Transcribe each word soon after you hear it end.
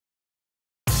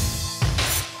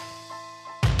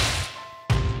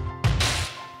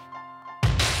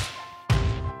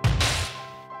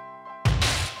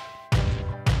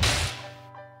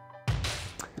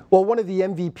Well, one of the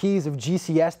MVPs of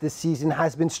GCS this season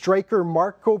has been striker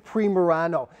Marco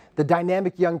Primerano. The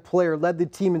dynamic young player led the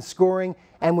team in scoring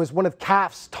and was one of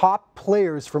CAF's top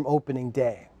players from opening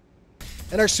day.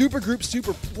 And our Supergroup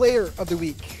Super Player of the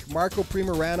Week, Marco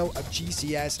Primerano of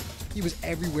GCS. He was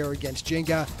everywhere against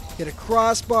Jenga, hit a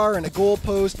crossbar and a goal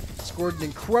post, scored an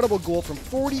incredible goal from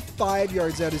 45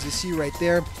 yards out, as you see right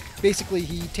there. Basically,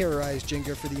 he terrorized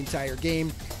Jenga for the entire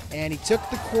game, and he took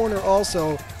the corner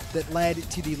also that led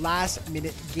to the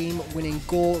last-minute game-winning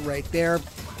goal right there.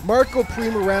 Marco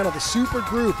Primerano, the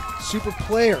Supergroup Super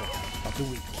Player of the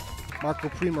Week. Marco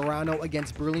Primerano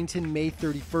against Burlington, May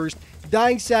 31st.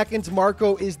 Dying seconds,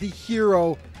 Marco is the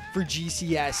hero for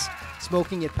GCS,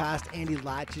 smoking it past Andy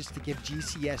Latches to give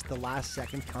GCS the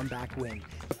last-second comeback win.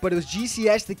 But it was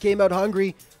GCS that came out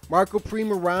hungry. Marco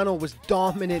Primerano was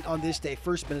dominant on this day.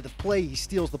 First minute of play, he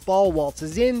steals the ball,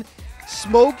 waltzes in,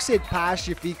 smokes it past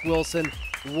Shafiq Wilson.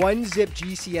 1-zip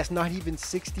GCS, not even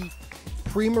 60.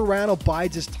 Primerano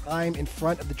bides his time in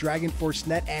front of the Dragon Force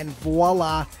net, and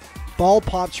voila, ball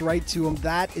pops right to him.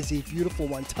 That is a beautiful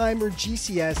one-timer.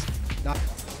 GCS not.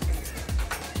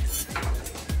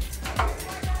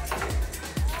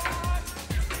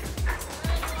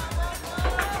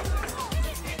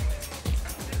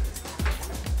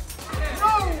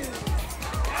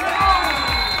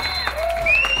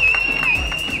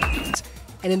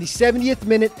 And in the 70th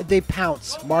minute, they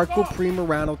pounce. Marco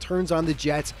Primerano turns on the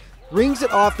Jets, rings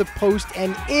it off the post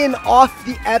and in off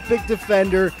the epic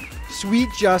defender. Sweet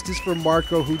justice for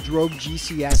Marco, who drove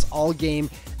GCS all game.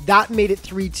 That made it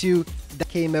 3-2. That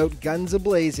came out guns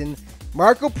a-blazing.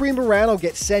 Marco Primerano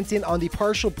gets sent in on the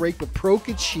partial break, but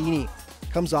Procaccini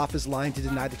comes off his line to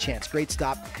deny the chance. Great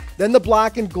stop. Then the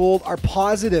black and gold are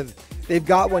positive. They've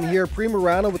got one here.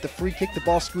 Primerano with the free kick. The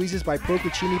ball squeezes by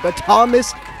Procaccini, but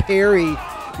Thomas Perry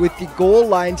with the goal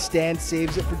line stand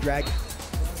saves it for Drag.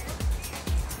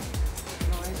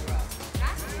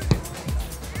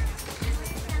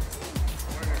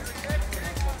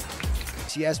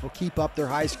 GCS will keep up their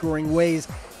high-scoring ways.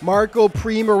 Marco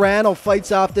Primerano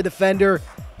fights off the defender,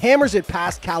 hammers it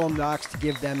past Callum Knox to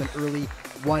give them an early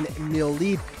 1-0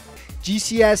 lead.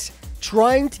 GCS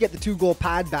trying to get the 2-goal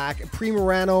pad back.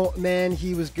 Primerano, man,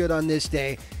 he was good on this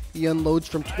day. He unloads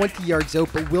from 20 yards out,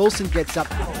 but Wilson gets up.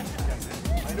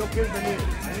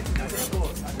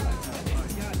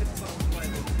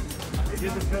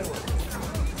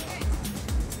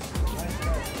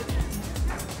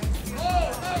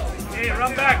 Hey,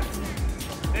 run back.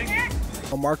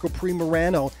 Marco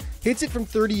Primerano hits it from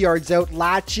 30 yards out.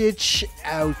 Lacic,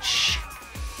 ouch.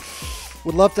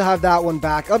 Would love to have that one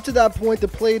back. Up to that point, the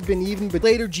play had been even, but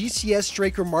later GCS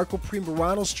striker Marco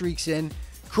Primerano streaks in.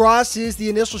 Crosses, the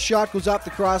initial shot goes off the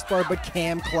crossbar, but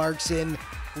Cam Clarkson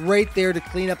right there to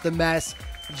clean up the mess.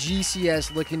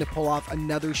 GCS looking to pull off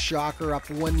another shocker, up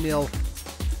 1-0.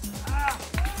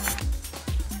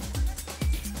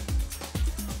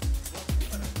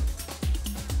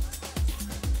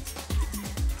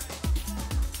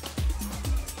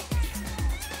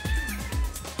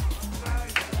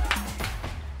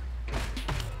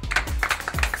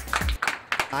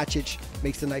 Lacic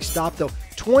makes the nice stop though.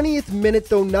 20th minute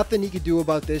though, nothing he could do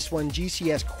about this one.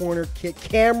 GCS corner kick.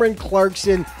 Cameron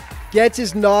Clarkson gets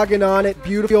his noggin on it.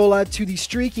 Beautiful to the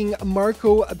streaking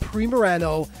Marco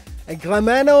Primerano. And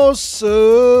Glamano,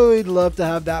 so he'd love to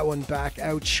have that one back.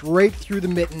 Ouch, right through the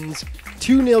mittens.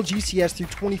 2-0 GCS through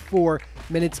 24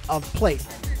 minutes of play.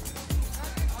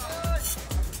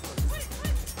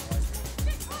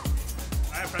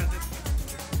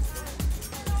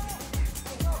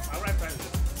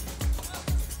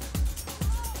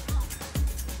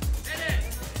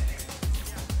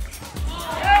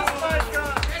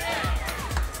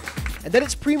 And then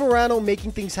it's Primerano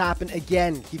making things happen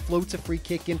again. He floats a free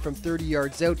kick in from 30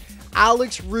 yards out.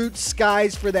 Alex Root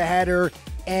skies for the header,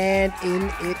 and in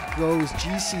it goes.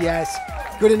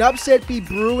 GCS. Could an upset be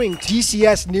brewing?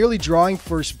 GCS nearly drawing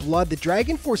first blood. The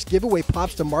Dragon Force giveaway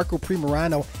pops to Marco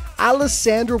Primerano.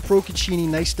 Alessandro Procaccini,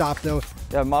 nice stop though.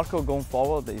 Yeah, Marco going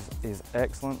forward, he's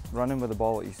excellent, running with the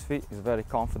ball at his feet. He's a very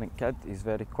confident kid. He's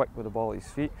very quick with the ball at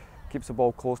his feet. Keeps the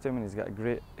ball close to him, and he's got a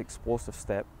great explosive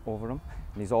step over him.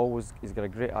 And he's got a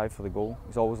great eye for the goal.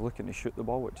 He's always looking to shoot the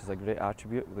ball, which is a great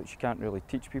attribute which you can't really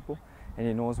teach people. And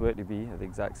he knows where to be at the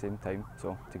exact same time,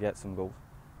 so to get some goals.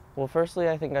 Well, firstly,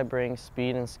 I think I bring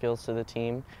speed and skills to the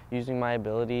team, using my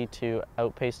ability to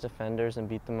outpace defenders and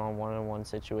beat them on one-on-one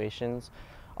situations.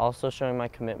 Also showing my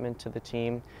commitment to the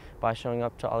team by showing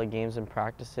up to all the games and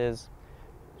practices,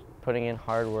 putting in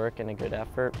hard work and a good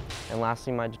effort. And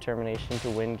lastly, my determination to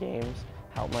win games,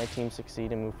 help my team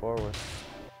succeed and move forward.